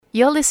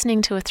You're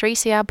listening to a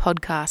 3CR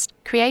podcast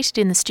created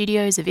in the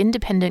studios of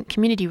independent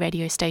community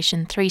radio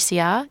station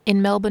 3CR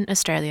in Melbourne,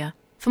 Australia.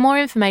 For more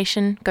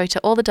information, go to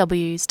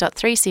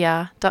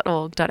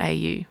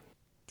allthews.3cr.org.au.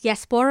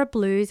 Diaspora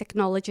Blues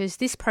acknowledges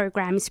this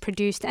program is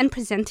produced and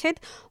presented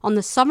on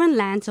the sovereign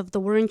lands of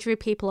the Wurundjeri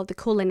people of the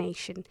Kulin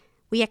Nation.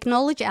 We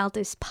acknowledge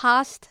elders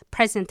past,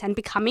 present and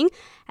becoming,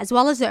 as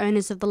well as the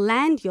owners of the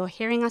land you're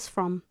hearing us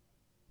from.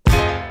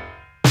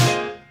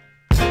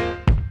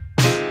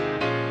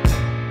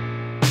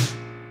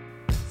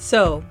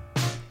 So,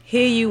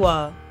 here you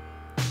are,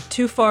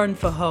 too foreign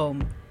for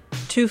home,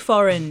 too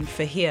foreign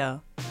for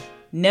here,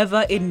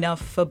 never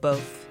enough for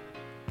both.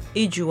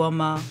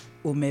 Ijuoma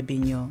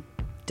Umebinyo,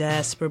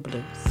 Diaspora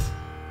Blues.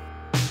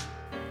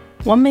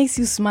 What makes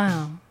you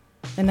smile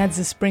and adds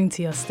a spring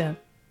to your step?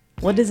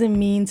 What does it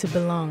mean to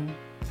belong?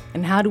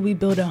 And how do we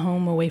build a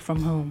home away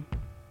from home?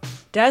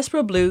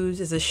 Diaspora Blues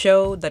is a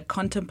show that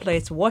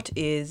contemplates what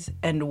is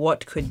and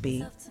what could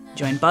be.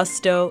 Join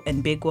Busto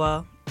and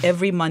Bigwa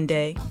every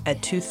Monday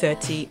at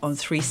 2:30 on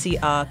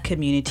 3CR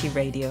Community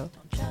Radio.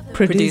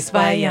 Produced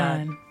by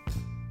Jan.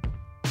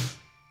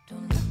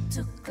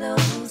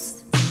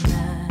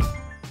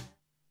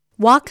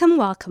 Welcome,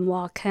 welcome,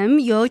 welcome.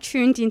 You're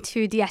tuned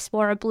into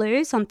Diaspora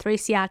Blues on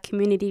 3CR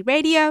Community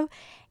Radio,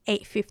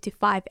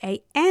 8:55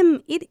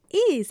 a.m. It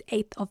is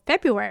 8th of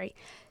February.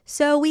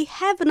 So we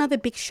have another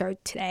big show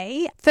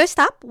today. First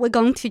up, we're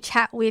going to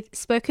chat with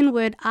spoken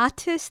word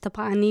artist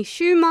Tapani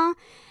Shuma.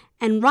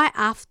 And right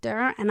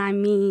after, and I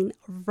mean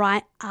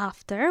right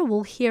after,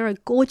 we'll hear a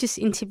gorgeous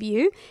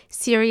interview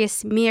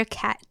Sirius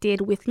Meerkat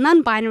did with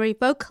non-binary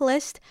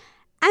vocalist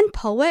and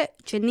poet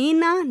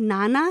Janina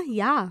Nana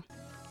Ya.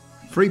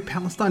 Free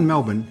Palestine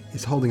Melbourne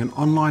is holding an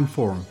online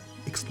forum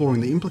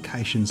exploring the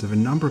implications of a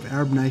number of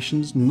Arab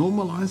nations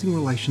normalising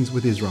relations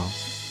with Israel,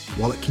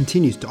 while it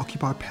continues to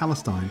occupy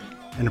Palestine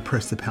and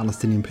oppress the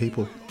Palestinian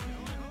people.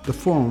 The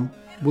forum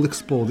will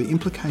explore the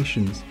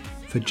implications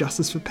for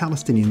justice for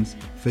Palestinians,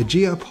 for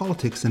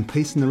geopolitics and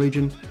peace in the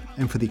region,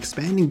 and for the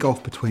expanding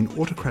gulf between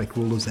autocratic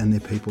rulers and their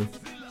people.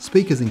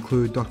 Speakers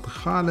include Dr.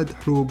 Khaled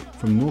Hroub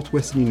from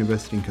Northwestern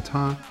University in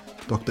Qatar,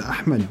 Dr.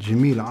 Ahmed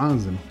Jamil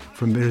Azam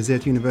from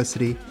Birzeit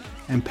University,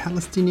 and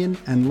Palestinian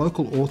and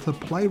local author,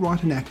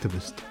 playwright and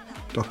activist,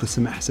 Dr.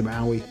 Samah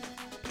Sabawi.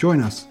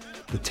 Join us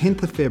the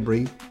 10th of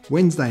February,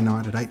 Wednesday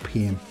night at 8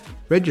 p.m.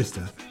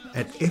 Register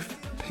at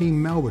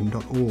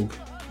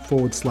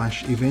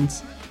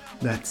fpmelbourne.org/events.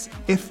 That's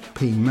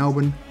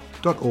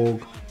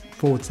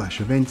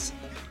fpmelbourne.org/events.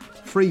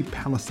 Free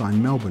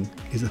Palestine Melbourne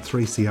is a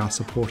 3CR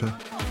supporter.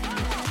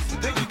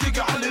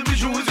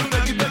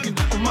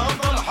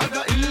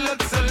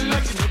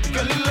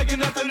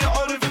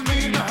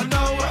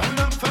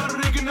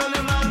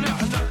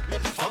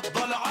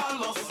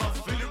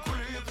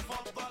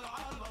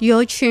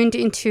 You're tuned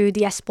into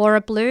Diaspora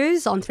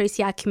Blues on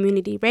 3CR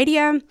Community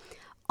Radio.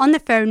 On the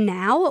phone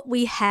now,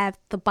 we have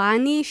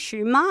Thabani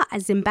Shuma, a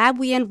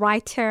Zimbabwean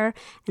writer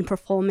and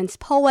performance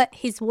poet.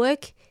 His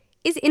work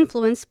is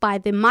influenced by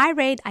the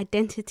myriad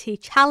identity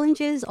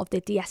challenges of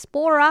the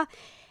diaspora,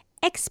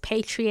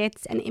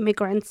 expatriates and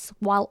immigrants,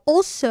 while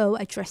also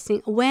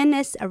addressing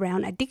awareness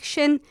around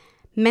addiction,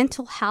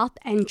 mental health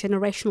and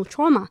generational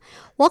trauma.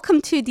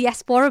 Welcome to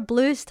Diaspora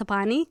Blues,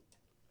 Thabani.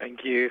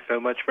 Thank you so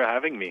much for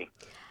having me.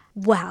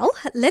 Well,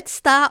 let's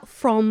start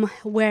from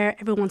where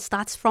everyone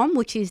starts from,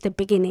 which is the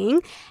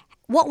beginning.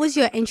 What was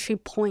your entry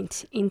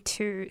point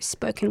into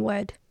spoken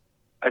word?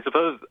 I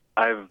suppose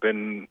I've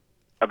been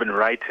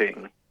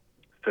writing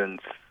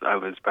since I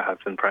was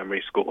perhaps in primary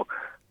school,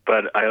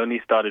 but I only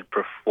started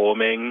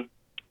performing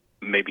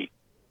maybe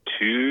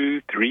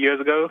 2-3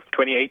 years ago,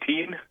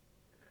 2018.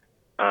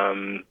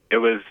 It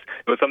was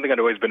something I'd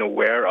always been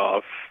aware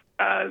of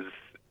as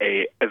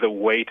a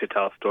way to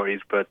tell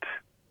stories, but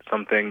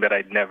something that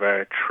I'd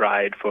never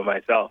tried for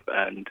myself.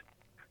 And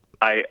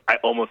I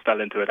almost fell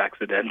into it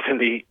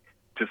accidentally.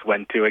 Just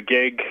went to a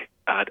gig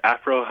at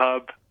Afro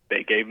Hub.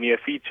 They gave me a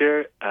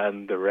feature,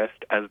 and the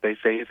rest, as they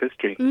say, is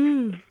history.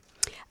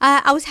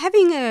 I was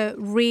having a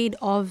read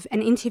of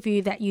an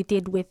interview that you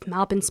did with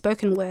Melbourne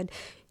Spoken Word.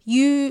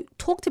 You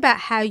talked about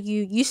how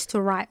you used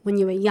to write when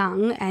you were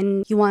young,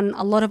 and you won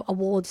a lot of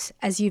awards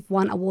as you've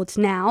won awards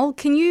now.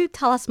 Can you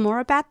tell us more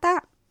about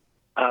that?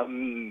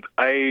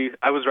 I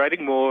was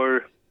writing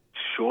more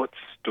short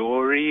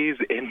stories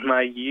in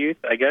my youth,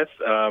 I guess.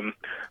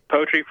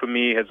 Poetry for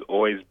me has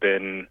always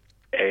been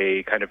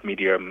a kind of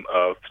medium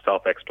of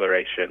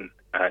self-exploration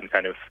and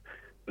kind of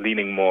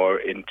leaning more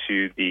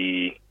into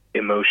the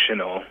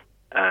emotional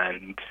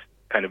and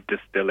kind of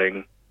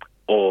distilling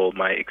all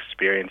my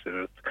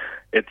experiences.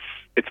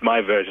 It's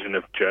my version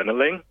of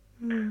journaling.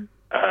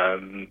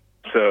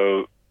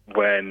 So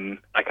when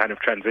I kind of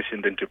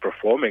transitioned into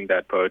performing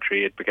that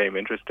poetry, it became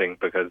interesting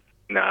because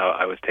now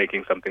I was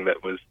taking something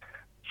that was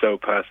so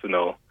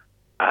personal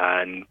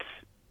and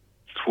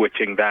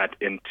switching that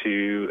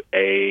into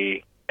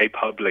a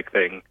public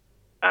thing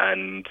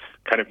and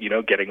kind of,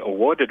 getting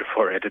awarded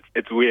for it.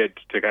 It's weird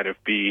to kind of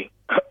be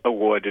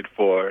awarded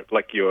for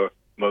like your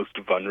most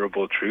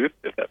vulnerable truth,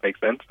 if that makes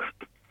sense.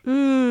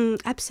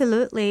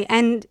 Absolutely.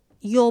 And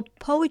your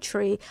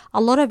poetry,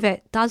 a lot of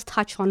it does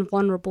touch on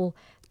vulnerable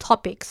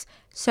topics.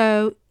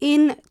 So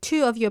in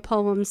two of your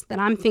poems that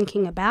I'm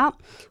thinking about,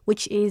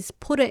 which is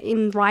Put It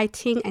in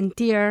Writing and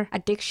Dear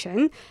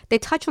Addiction, they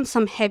touch on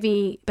some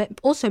heavy but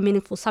also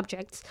meaningful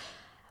subjects.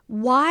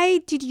 Why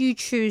did you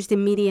choose the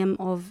medium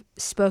of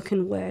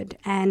spoken word?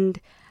 And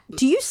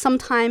do you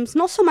sometimes,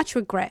 not so much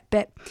regret,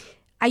 but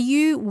are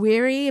you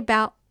weary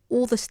about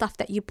all the stuff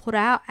that you put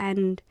out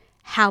and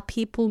how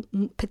people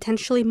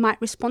potentially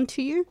might respond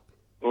to you?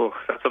 Oh,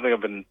 that's something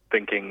I've been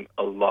thinking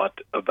a lot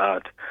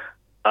about.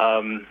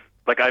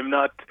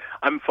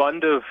 I'm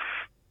fond of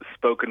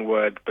spoken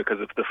word because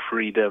of the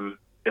freedom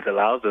it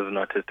allows as an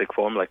artistic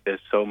form. Like,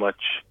 there's so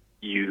much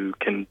you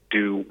can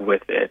do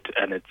with it,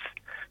 and it's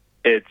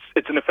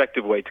an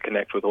effective way to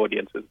connect with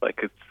audiences.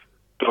 Like,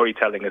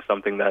 storytelling is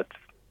something that's,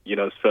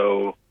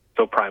 so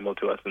primal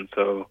to us and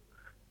so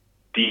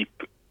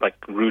deep, like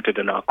rooted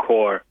in our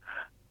core.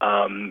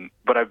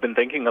 But I've been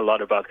thinking a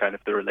lot about kind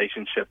of the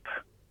relationship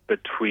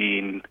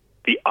between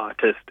the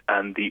artist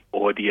and the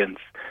audience.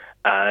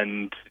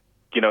 And,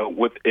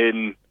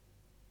 within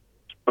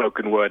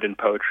spoken word and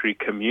poetry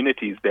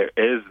communities, there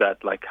is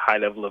that like high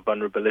level of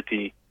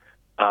vulnerability,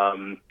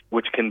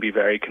 which can be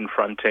very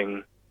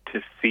confronting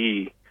to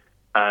see.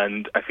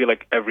 And I feel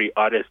like every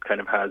artist kind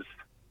of has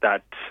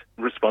that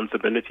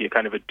responsibility, a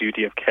kind of a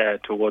duty of care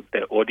towards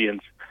their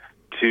audience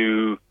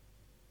to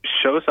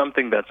show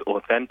something that's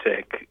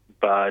authentic,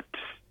 but,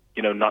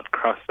 not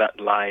cross that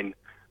line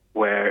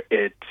where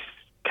it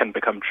can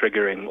become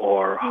triggering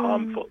or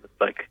harmful. It's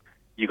like,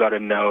 you got to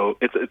know,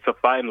 it's a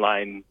fine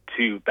line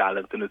to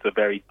balance, and it's a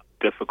very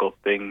difficult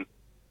thing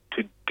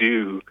to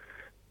do.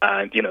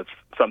 And, it's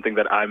something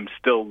that I'm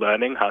still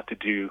learning how to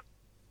do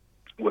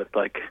with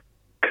like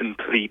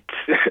complete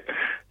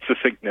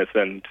succinctness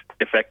and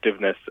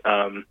effectiveness.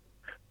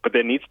 But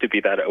there needs to be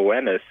that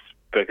awareness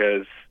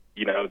because,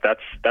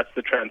 that's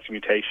the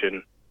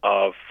transmutation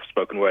of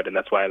spoken word, and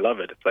that's why I love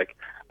it. It's like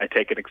I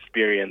take an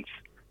experience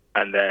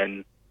and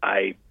then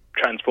I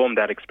transform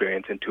that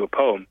experience into a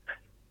poem.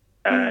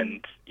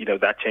 And,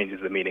 that changes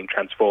the meaning.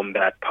 Transform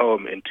that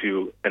poem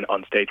into an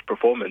onstage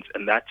performance,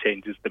 and that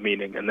changes the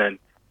meaning. And then,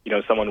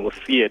 someone will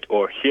see it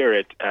or hear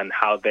it, and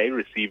how they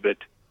receive it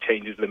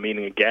changes the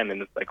meaning again.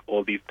 And it's like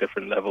all these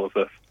different levels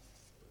of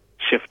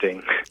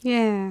shifting.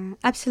 Yeah,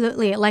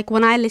 absolutely. Like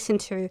when I listen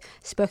to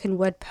spoken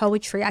word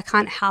poetry, I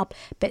can't help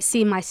but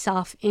see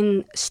myself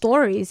in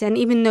stories. And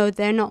even though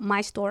they're not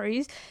my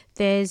stories,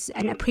 there's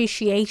an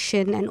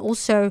appreciation, and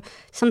also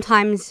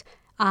sometimes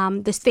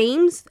the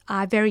themes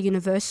are very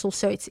universal,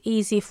 so it's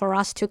easy for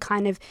us to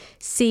kind of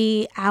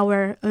see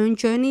our own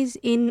journeys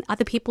in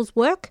other people's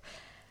work.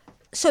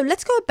 So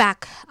let's go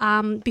back.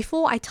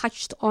 Before I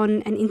touched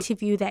on an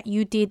interview that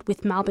you did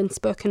with Melbourne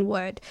Spoken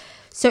Word.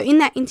 So in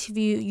that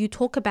interview, you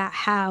talk about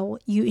how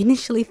you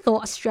initially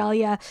thought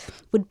Australia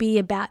would be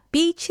about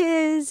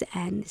beaches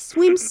and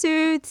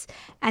swimsuits,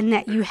 and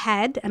that you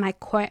had, and I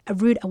quote, a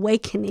rude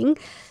awakening.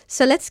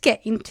 So let's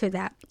get into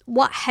that.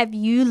 What have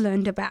you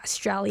learned about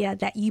Australia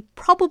that you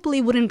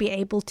probably wouldn't be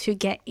able to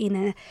get in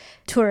a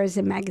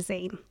tourism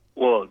magazine?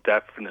 Well,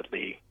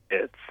 definitely.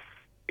 It's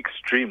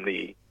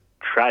extremely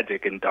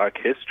tragic and dark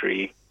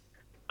history,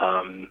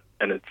 and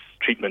its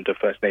treatment of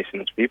First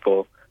Nations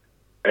people.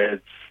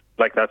 It's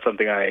like that's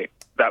something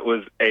that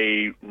was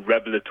a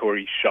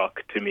revelatory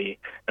shock to me,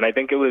 and I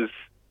think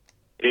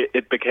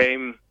it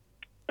became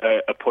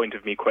a point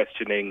of me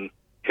questioning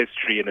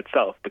history in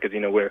itself, because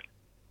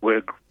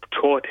we're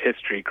taught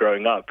history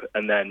growing up,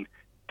 and then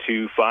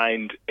to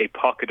find a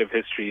pocket of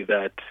history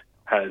that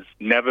has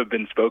never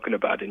been spoken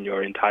about in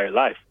your entire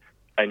life,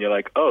 and you're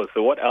like, oh,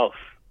 so what else?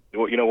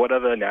 What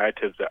other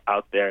narratives are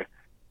out there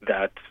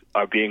that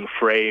are being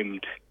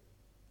framed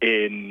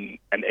in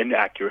an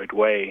inaccurate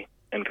way,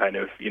 and kind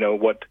of,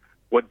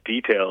 what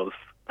details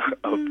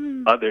of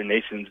other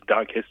nations'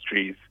 dark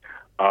histories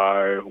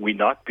are we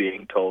not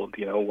being told?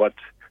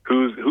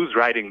 Who's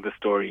writing the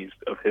stories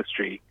of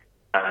history,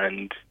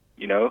 and,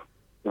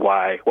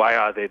 why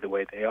are they the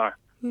way they are?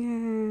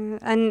 Yeah,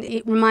 and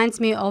it reminds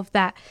me of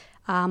that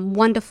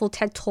wonderful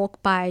TED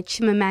Talk by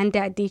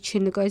Chimamanda Adichie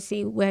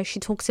Ngozi, where she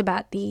talks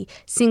about the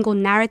single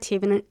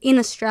narrative. And in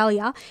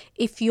Australia,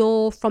 if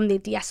you're from the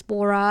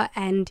diaspora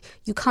and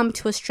you come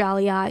to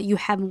Australia, you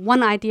have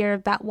one idea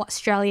about what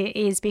Australia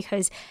is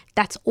because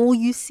that's all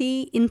you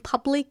see in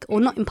public, or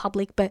not in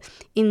public, but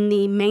in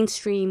the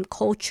mainstream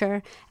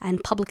culture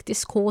and public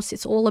discourse.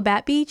 It's all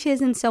about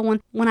beaches and so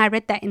on. When I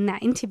read that in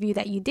that interview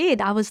that you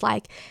did, I was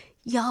like,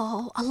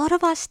 yo, a lot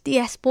of us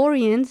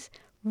diasporians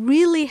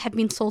really have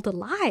been sold a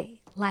lie.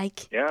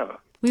 Yeah,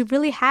 we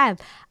really have.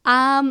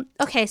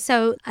 Okay,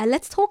 so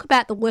let's talk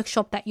about the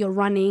workshop that you're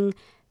running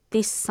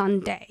this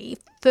Sunday.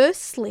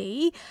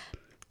 Firstly,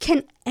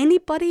 can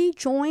anybody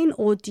join,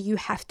 or do you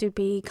have to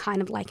be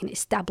kind of like an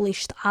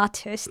established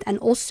artist? And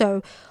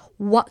also,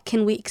 what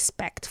can we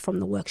expect from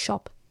the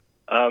workshop?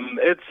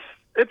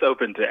 It's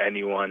open to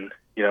anyone.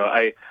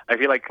 I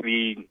feel like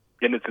in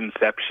its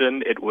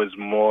inception, it was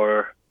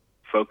more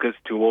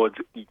focused towards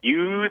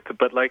youth,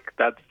 but like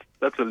that's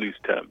that's a loose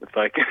term. It's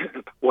like,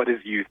 what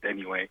is youth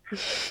anyway?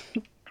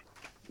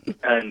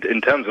 And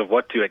in terms of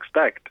what to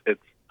expect,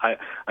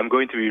 I'm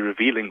going to be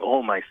revealing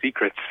all my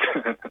secrets.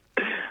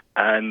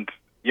 And,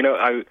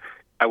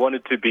 I want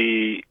it to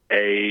be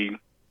a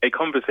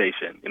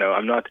conversation.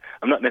 I'm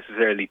not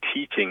necessarily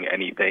teaching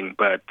anything,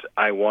 but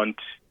I want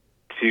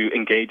to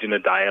engage in a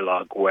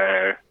dialogue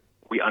where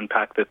we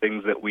unpack the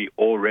things that we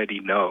already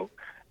know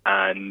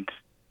and,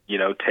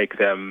 take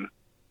them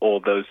all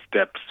those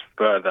steps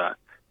further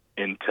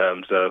in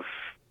terms of,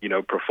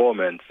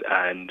 performance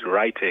and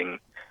writing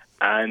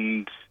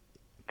and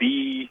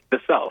the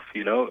self.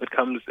 It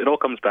all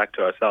comes back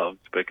to ourselves,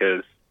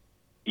 because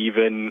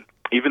even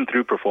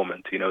through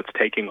performance, it's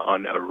taking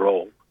on a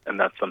role, and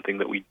that's something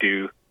that we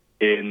do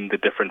in the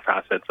different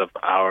facets of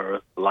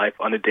our life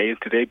on a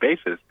day-to-day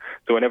basis.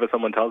 So whenever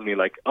someone tells me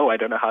like, oh, I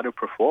don't know how to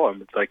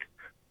perform, it's like,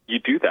 you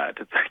do that.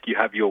 It's like you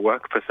have your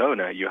work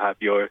persona, you have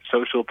your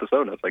social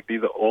persona. It's like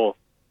these are all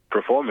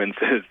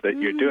performances that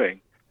you're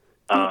doing.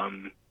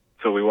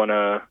 So we want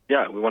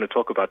to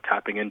talk about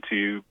tapping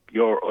into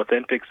your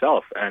authentic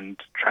self and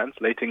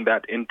translating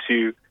that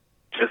into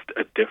just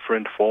a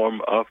different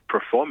form of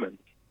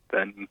performance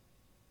than,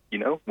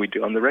 we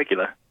do on the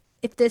regular.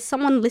 If there's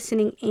someone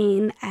listening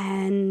in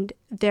and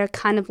they're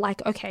kind of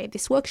like, okay,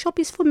 this workshop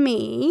is for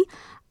me,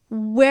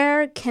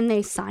 where can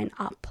they sign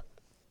up?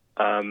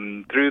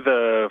 Through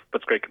the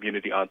Footscray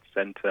Community Arts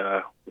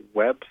Centre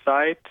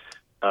website.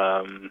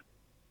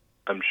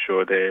 I'm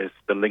sure the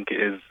link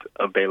is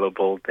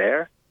available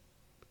there.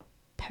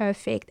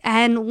 Perfect.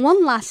 And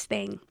one last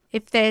thing.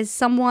 If there's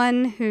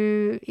someone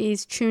who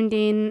is tuned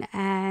in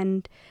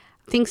and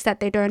thinks that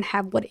they don't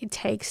have what it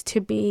takes to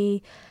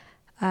be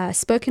a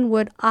spoken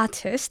word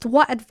artist,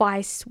 what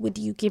advice would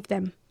you give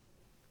them?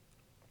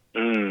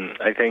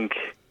 I think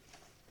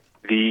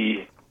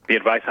the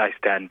advice I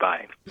stand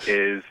by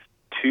is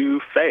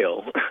to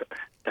fail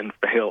and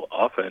fail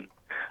often.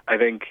 I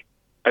think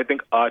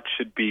art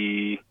should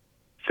be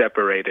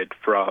separated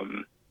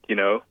from,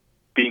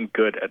 being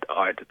good at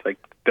art. It's like,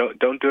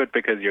 don't do it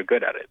because you're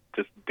good at it.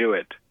 Just do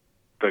it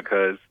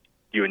because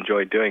you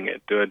enjoy doing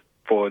it. Do it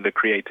for the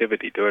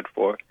creativity. Do it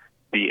for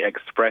the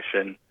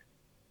expression.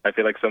 I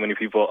feel like so many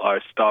people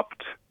are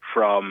stopped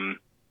from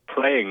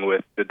playing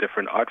with the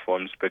different art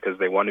forms because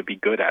they want to be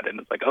good at it. And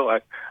it's like, oh,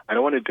 I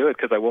don't want to do it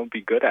because I won't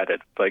be good at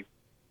it. It's like,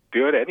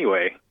 do it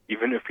anyway,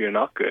 even if you're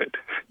not good.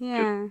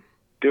 Yeah. Just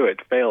do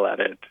it, fail at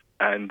it,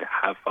 and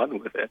have fun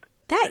with it.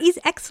 That is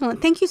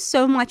excellent. Thank you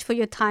so much for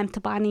your time,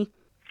 Tabani.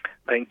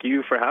 Thank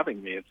you for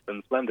having me. It's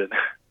been splendid.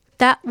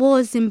 That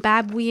was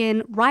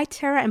Zimbabwean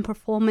writer and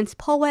performance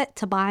poet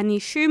Tabani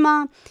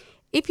Shuma.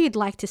 If you'd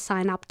like to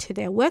sign up to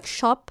their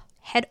workshop,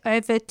 head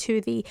over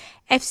to the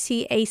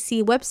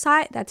FCAC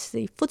website. That's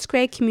the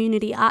Footscray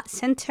Community Arts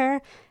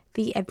Centre.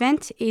 The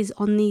event is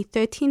on the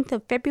 13th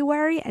of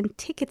February and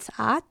tickets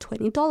are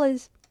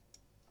 $20.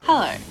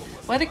 Hello,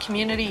 we're the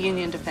Community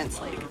Union Defence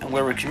League. And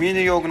we're a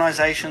community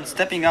organisation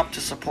stepping up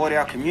to support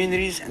our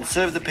communities and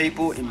serve the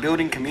people in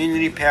building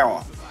community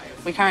power.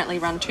 We currently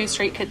run 2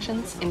 street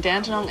kitchens in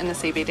Dandenong and the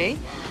CBD,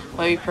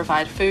 where we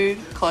provide food,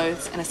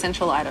 clothes and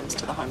essential items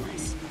to the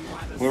homeless.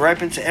 We're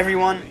open to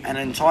everyone and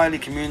entirely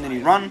community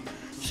run,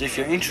 so if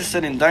you're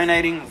interested in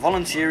donating,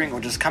 volunteering or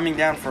just coming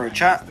down for a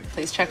chat,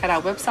 please check out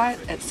our website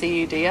at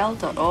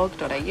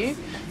cudl.org.au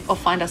or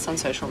find us on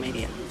social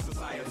media.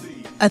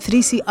 A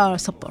 3CR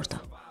supporter.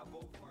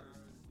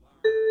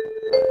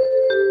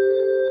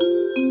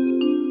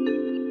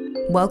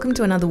 Welcome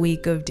to another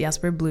week of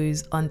Diaspora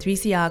Blues on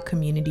 3CR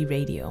Community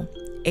Radio,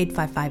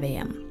 855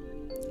 AM.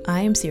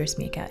 I am Cirrus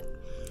Meerkat,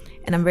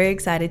 and I'm very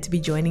excited to be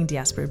joining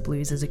Diaspora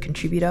Blues as a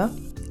contributor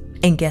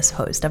and guest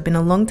host. I've been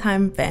a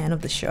long-time fan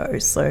of the show,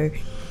 so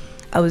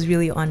I was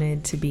really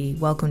honored to be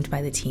welcomed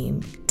by the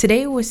team.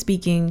 Today we're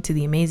speaking to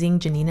the amazing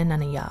Janina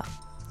Nanayar.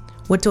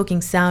 We're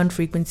talking sound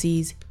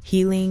frequencies,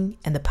 healing,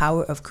 and the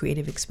power of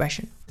creative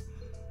expression.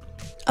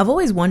 I've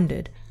always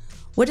wondered,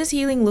 what does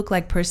healing look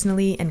like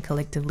personally and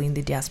collectively in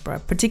the diaspora,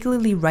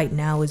 particularly right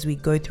now as we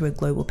go through a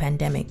global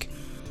pandemic?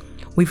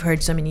 We've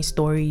heard so many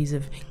stories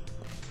of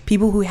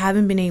people who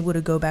haven't been able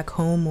to go back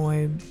home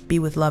or be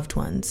with loved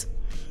ones.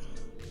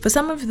 For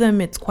some of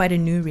them, it's quite a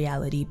new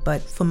reality,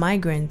 but for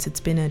migrants, it's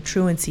been a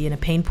truancy and a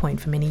pain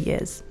point for many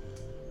years.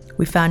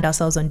 We found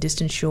ourselves on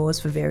distant shores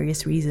for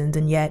various reasons,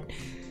 and yet,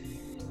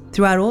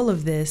 throughout all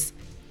of this,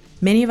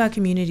 many of our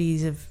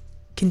communities have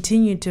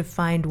continued to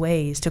find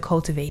ways to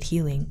cultivate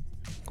healing.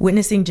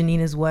 Witnessing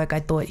Janina's work, I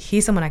thought,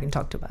 here's someone I can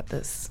talk to about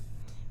this.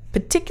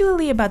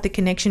 Particularly about the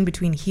connection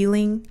between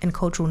healing and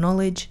cultural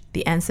knowledge,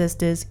 the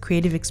ancestors,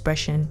 creative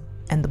expression,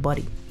 and the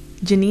body.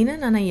 Janina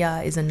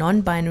Nanayar is a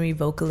non-binary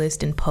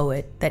vocalist and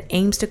poet that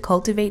aims to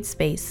cultivate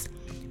space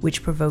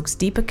which provokes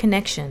deeper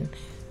connection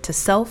to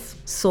self,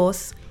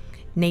 source,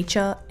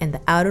 nature, and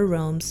the outer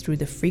realms through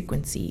the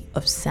frequency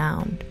of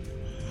sound.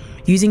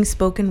 Using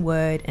spoken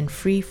word and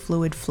free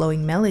fluid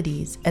flowing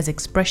melodies as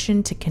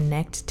expression to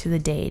connect to the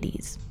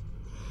deities,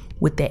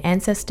 with their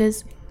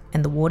ancestors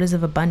and the waters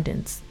of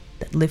abundance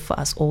that live for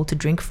us all to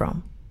drink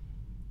from.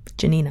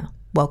 Janina,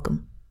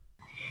 welcome.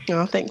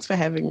 Oh, thanks for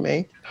having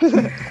me.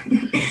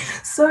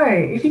 So,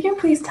 if you can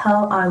please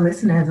tell our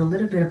listeners a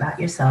little bit about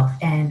yourself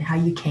and how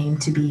you came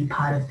to be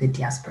part of the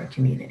diaspora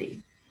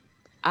community.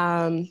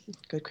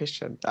 Good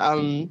question.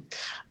 I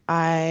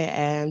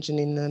am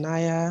Janine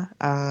Naya.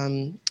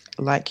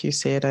 Like you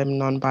said, I'm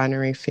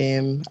non-binary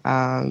femme.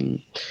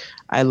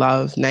 I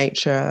love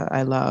nature.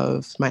 I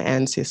love my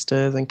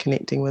ancestors and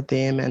connecting with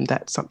them, and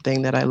that's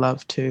something that I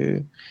love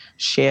to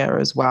share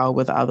as well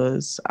with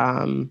others.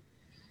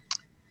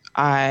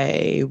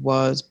 I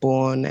was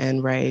born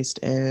and raised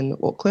in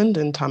Auckland,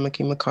 in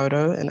Tamaki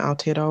Makaurau in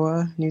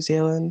Aotearoa, New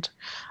Zealand.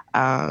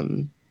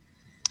 And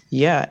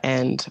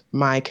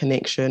my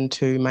connection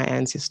to my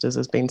ancestors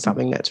has been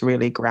something that's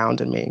really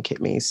grounded me and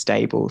kept me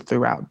stable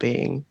throughout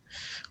being,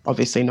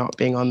 obviously not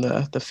being on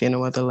the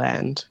whenua, the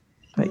land.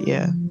 But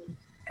yeah.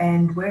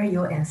 And where are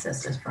your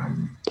ancestors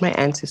from? My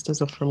ancestors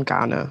are from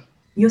Ghana.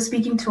 You're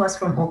speaking to us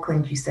from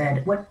Auckland, you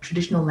said. What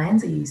traditional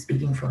lands are you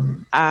speaking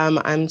from?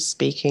 I'm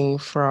speaking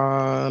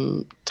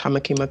from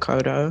Tamaki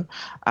Makaurau.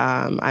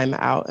 I'm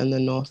out in the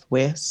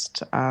northwest,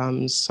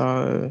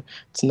 so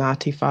it's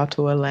Ngāti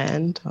Whātua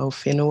land, or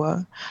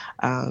whenua.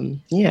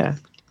 Yeah.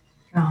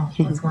 Oh,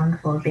 that's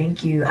wonderful.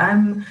 Thank you.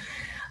 I'm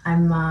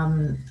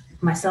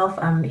myself,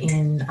 we're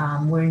in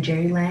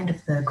Wurundjeri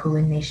of the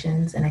Kulin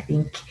Nations, and I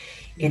think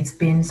it's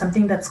been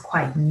something that's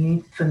quite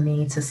new for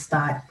me to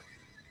start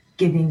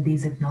giving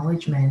these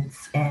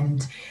acknowledgements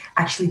and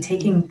actually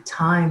taking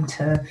time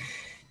to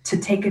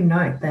take a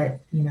note that,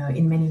 you know,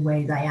 in many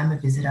ways I am a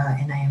visitor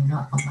and I am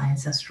not on my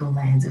ancestral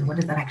lands, and what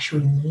does that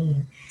actually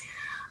mean?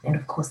 And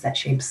of course that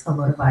shapes a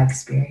lot of our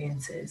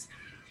experiences.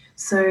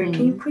 So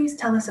can you please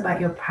tell us about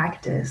your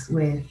practice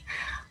with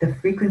the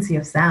frequency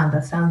of sound?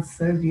 That sounds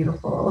so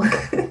beautiful.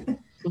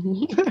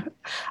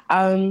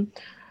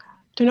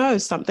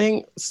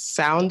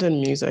 Sound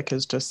and music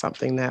is just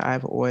something that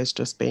I've always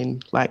just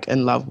been like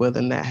in love with,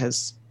 and that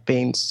has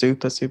been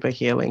super, super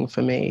healing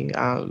for me.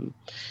 And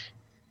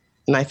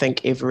I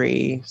think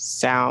every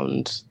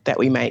sound that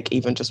we make,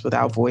 even just with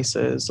our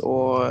voices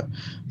or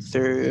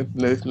through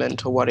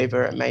movement or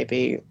whatever it may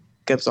be,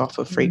 gives off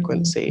a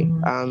frequency.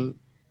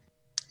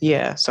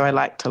 So I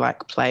like to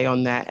play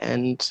on that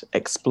and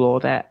explore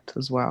that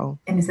as well.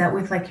 And is that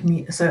with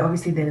so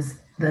obviously there's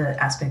the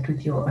aspect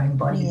with your own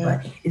body,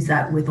 but is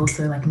that with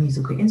also like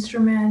musical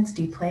instruments?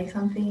 Do you play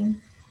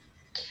something?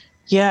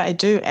 Yeah, I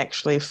do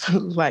actually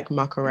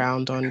muck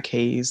around on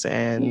keys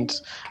and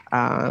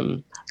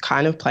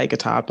kind of play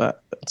guitar,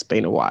 but it's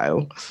been a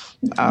while.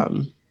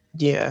 And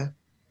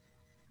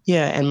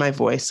my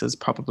voice is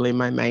probably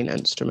my main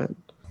instrument.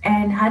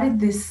 And how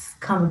did this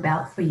come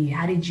about for you?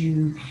 How did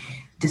you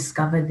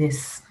discover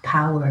this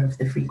power of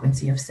the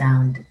frequency of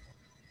sound?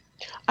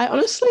 I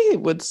honestly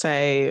would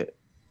say,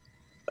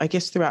 I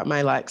guess throughout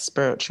my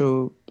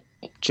spiritual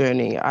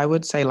journey, I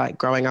would say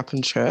growing up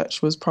in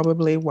church was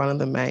probably one of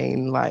the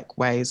main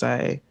ways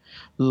I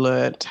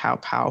learned how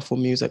powerful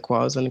music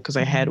was. And because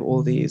I had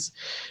all these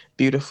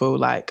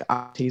beautiful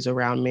aunties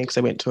around me, because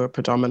I went to a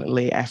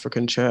predominantly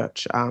African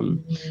church,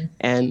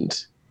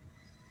 and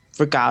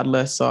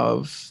regardless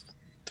of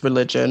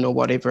religion or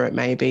whatever it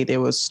may be, there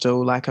was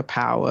still a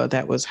power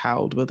that was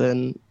held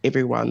within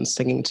everyone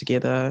singing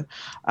together,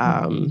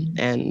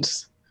 and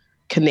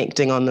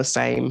connecting on the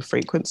same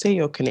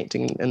frequency or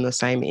connecting in the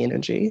same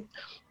energy.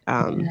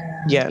 And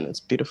it's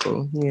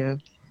beautiful. Yeah,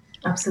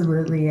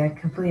 absolutely. I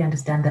completely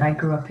understand that. I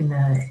grew up in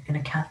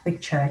a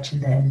Catholic church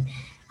and then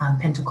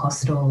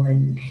Pentecostal,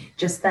 and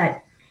just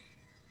that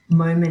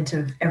moment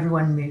of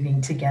everyone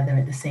moving together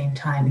at the same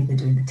time, either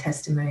doing the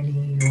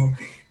testimony or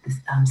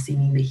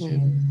singing the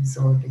hymns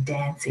or the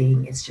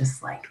dancing. It's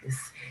just like this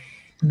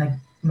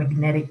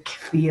magnetic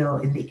feel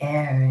in the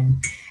air.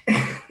 And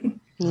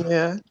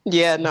no,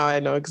 I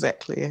know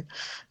exactly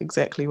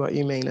what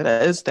you mean.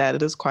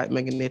 It is quite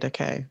magnetic,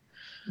 eh?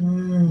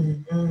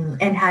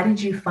 And how did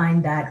you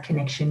find that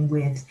connection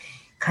with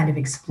kind of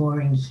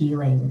exploring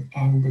healing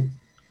and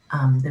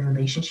the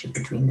relationship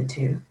between the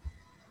two?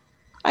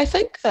 I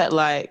think that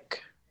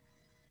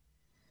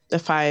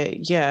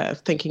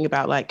thinking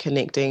about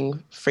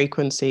connecting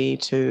frequency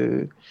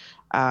to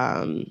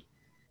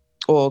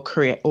or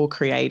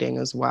creating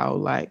as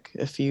well,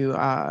 if you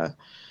are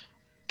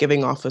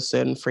giving off a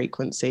certain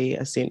frequency,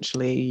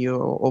 essentially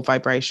or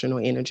vibration or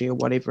energy or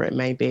whatever it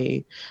may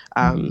be,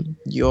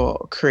 you're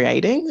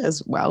creating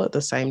as well at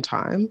the same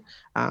time.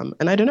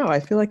 And I don't know, I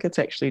feel like it's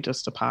actually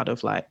just a part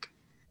of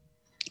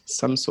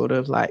some sort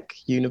of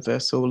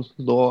universal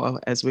law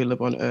as we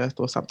live on Earth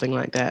or something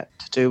like that,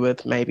 to do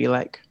with maybe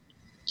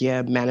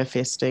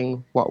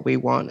manifesting what we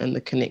want and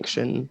the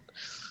connection,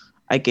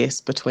 I guess,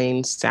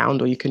 between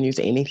sound, or you can use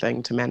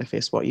anything to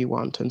manifest what you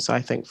want. And so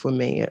I think for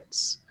me,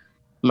 it's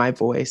my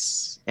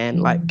voice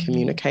and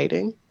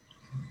communicating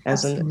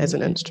as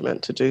an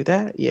instrument to do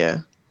that.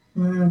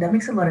 That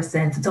makes a lot of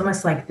sense. It's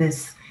almost like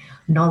this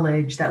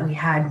knowledge that we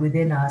had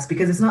within us,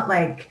 because it's not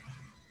like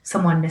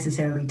someone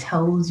necessarily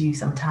tells you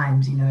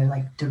sometimes,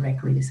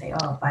 directly to say,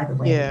 oh, by the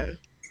way,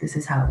 this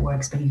is how it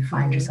works, but you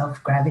find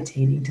yourself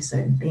gravitating to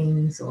certain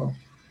things, or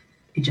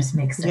it just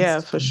makes sense. Yeah,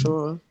 for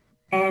sure.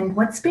 And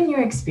what's been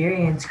your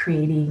experience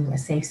creating a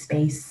safe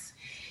space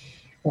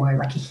or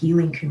like a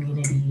healing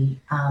community?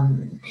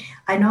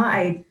 I know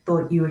I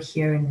thought you were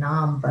here in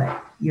Nam,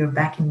 but you're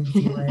back in New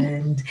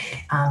Zealand.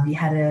 You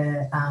had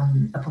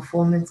a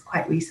performance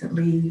quite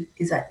recently.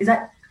 Is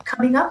that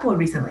coming up or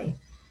recently?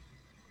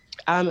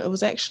 It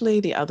was actually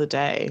the other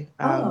day.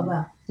 Oh,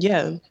 wow.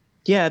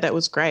 Yeah, that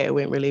was great. It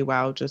went really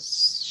well.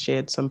 Just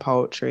shared some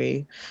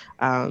poetry.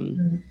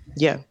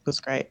 Yeah, it was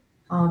great.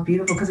 Oh,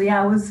 beautiful. Because,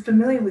 I was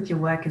familiar with your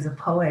work as a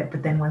poet,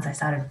 but then once I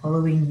started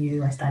following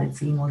you, I started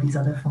seeing all these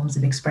other forms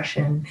of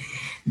expression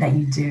that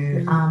you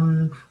do.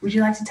 Would you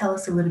like to tell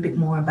us a little bit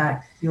more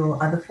about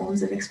your other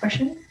forms of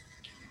expression?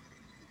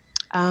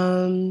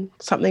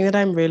 Something that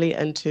I'm really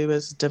into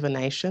is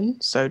divination.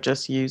 So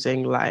just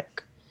using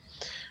like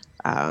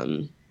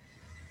an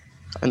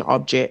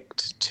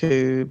object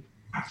to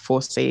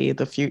foresee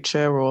the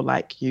future or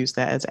like use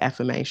that as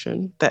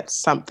affirmation. That's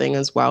something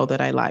as well that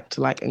I like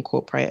to like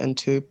incorporate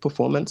into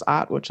performance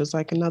art, which is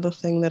like another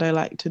thing that I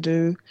like to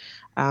do.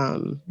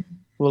 Or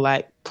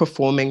like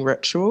performing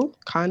ritual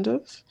kind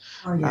of,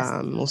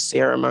 or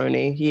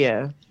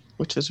ceremony,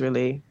 which is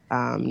really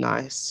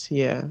nice,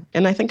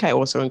 And I think I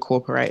also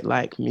incorporate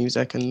like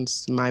music and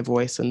my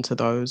voice into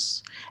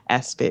those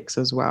aspects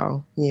as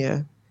well,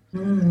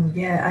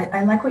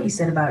 I like what you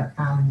said about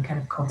kind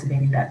of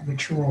cultivating that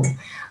ritual.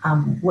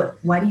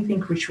 Why do you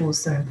think ritual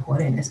is so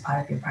important as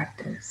part of your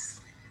practice?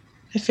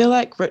 I feel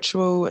like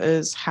ritual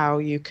is how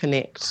you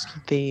connect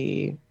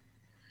the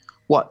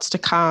what's to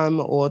come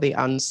or the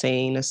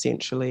unseen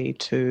essentially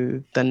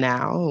to the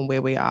now and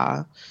where we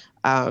are.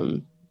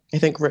 I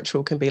think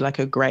ritual can be like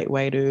a great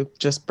way to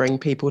just bring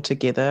people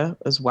together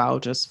as well,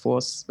 just for,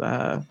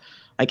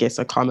 I guess,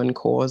 a common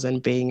cause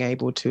and being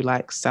able to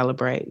like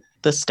celebrate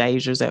the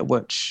stages at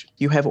which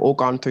you have all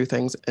gone through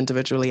things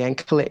individually and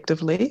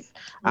collectively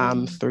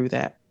through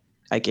that,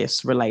 I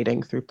guess,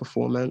 relating through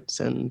performance.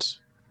 And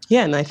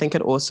I think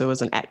it also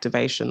is an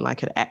activation,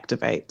 like it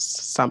activates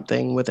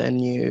something within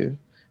you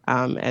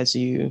as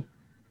you,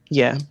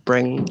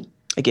 bring,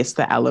 I guess,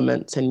 the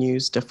elements and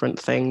use different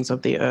things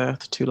of the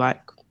earth to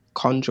like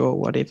conjure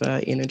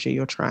whatever energy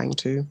you're trying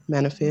to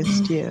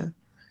manifest.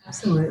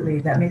 Absolutely.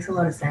 That makes a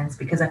lot of sense,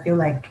 because I feel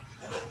like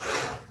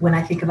when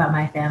I think about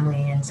my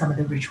family and some of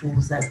the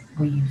rituals that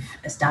we've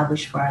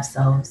established for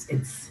ourselves,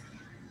 it's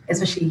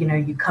especially,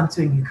 you come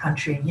to a new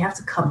country and you have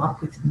to come up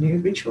with new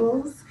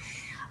rituals.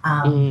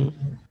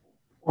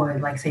 Or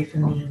like, say for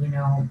me,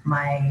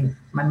 my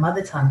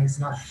mother tongue is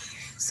not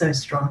so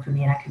strong for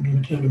me and I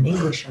communicate in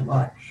English a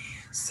lot.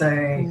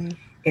 So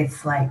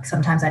it's like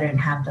sometimes I don't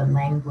have the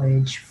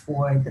language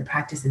for the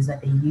practices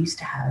that they used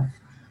to have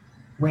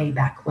way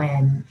back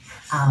when.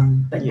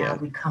 But now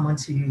we come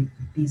onto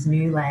these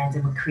new lands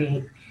and we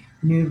create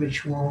new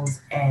rituals,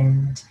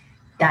 and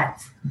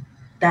that's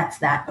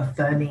that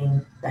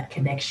affirming that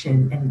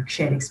connection and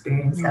shared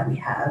experience that we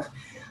have.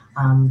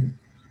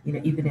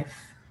 Even if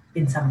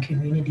in some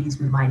communities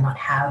we might not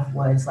have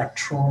words like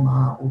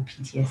trauma or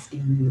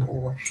PTSD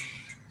or,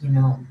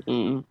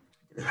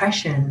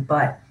 depression,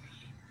 but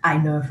I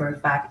know for a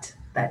fact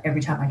that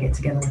every time I get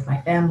together with my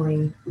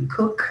family, we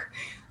cook,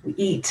 we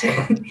eat,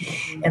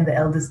 and the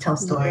elders tell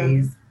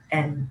stories.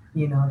 And,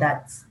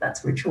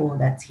 that's ritual,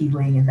 that's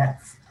healing, and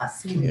that's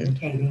us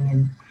communicating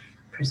and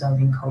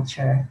preserving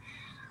culture.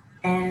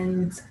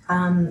 And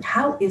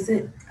how is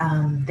it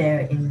there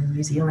in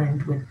New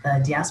Zealand with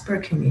the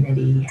diaspora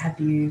community? Have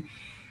you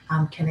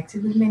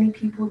connected with many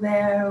people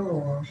there,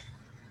 or?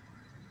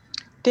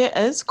 There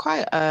is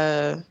quite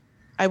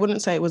I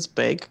wouldn't say it was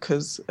big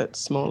because it's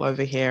small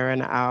over here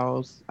in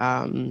ours.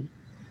 I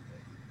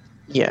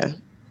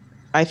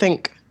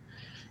think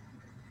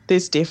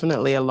there's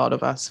definitely a lot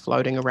of us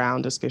floating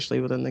around, especially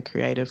within the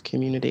creative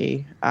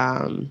community.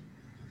 And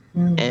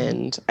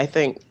I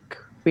think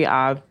we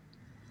are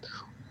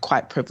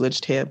quite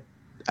privileged here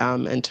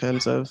in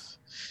terms of,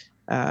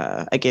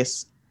 I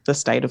guess, the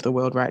state of the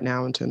world right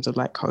now in terms of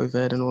like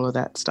COVID and all of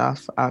that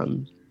stuff.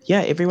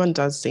 Everyone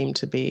does seem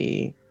to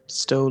be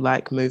still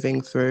like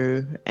moving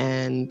through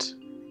and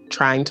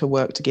trying to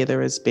work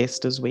together as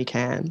best as we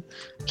can,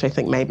 which I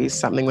think maybe is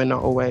something we're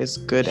not always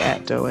good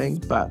at doing,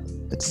 but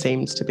it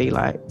seems to be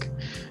like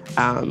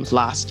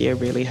last year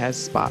really has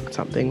sparked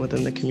something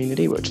within the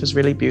community, which is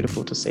really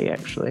beautiful to see,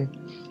 actually.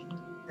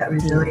 That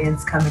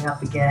resilience coming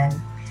up again.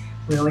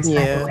 We always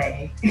find a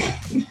way.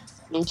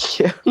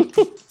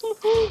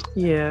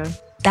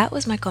 That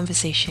was my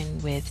conversation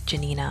with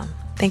Janina.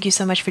 Thank you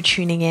so much for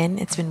tuning in.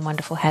 It's been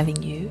wonderful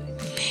having you.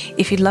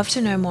 If you'd love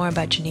to know more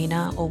about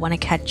Janina or want to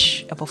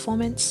catch a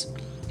performance,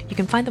 you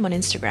can find them on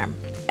Instagram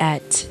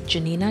at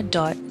janina.nana.ya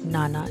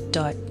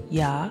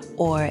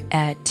or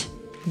at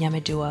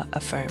Nyamadua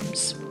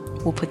Affirms.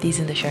 We'll put these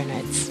in the show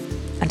notes.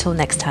 Until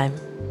next time.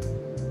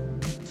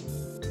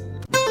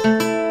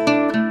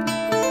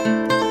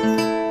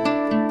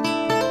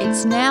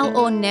 It's now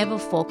or never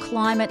for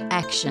climate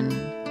action.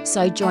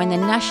 So join the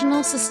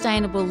National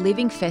Sustainable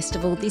Living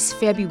Festival this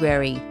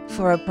February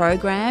for a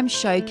program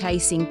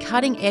showcasing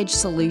cutting-edge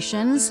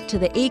solutions to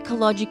the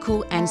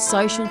ecological and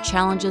social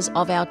challenges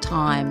of our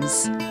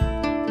times.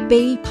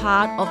 Be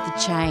part of the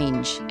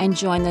change and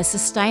join the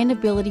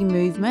sustainability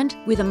movement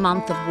with a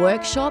month of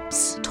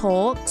workshops,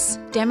 talks,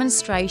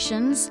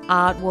 demonstrations,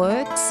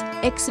 artworks,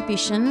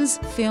 exhibitions,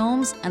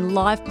 films and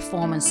live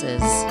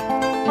performances.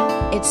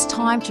 It's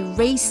time to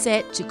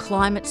reset to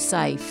climate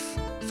safe.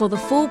 For the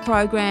full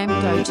program,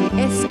 go to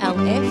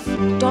slf.org.au.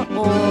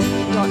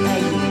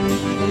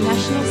 The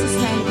National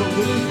Sustainable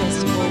Living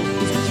Festival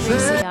is a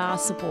 3CR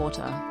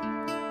supporter.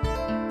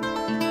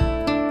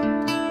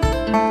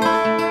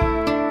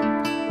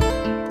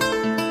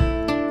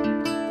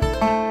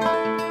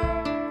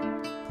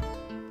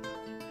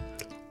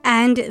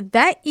 And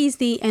that is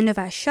the end of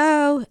our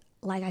show.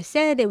 Like I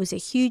said, it was a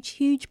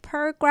huge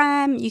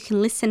program. You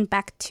can listen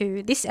back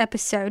to this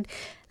episode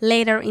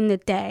later in the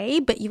day,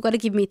 but you've got to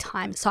give me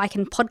time so I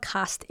can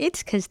podcast it,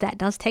 because that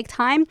does take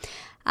time.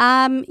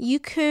 You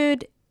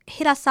could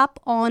hit us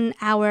up on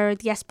our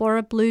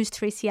Diaspora Blues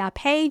 3CR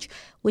page,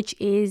 which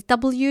is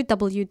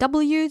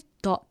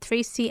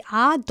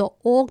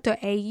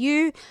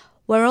www.3cr.org.au.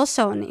 We're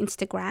also on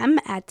Instagram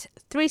at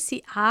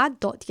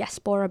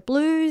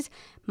 3cr.diasporablues.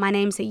 My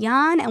name's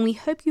Ayan, and we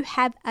hope you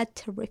have a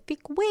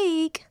terrific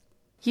week.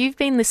 You've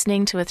been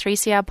listening to a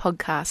 3CR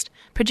podcast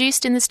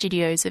produced in the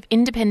studios of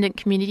independent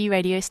community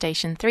radio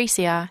station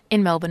 3CR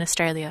in Melbourne,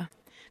 Australia.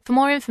 For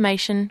more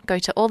information, go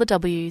to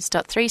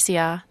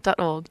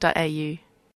allthews.3cr.org.au.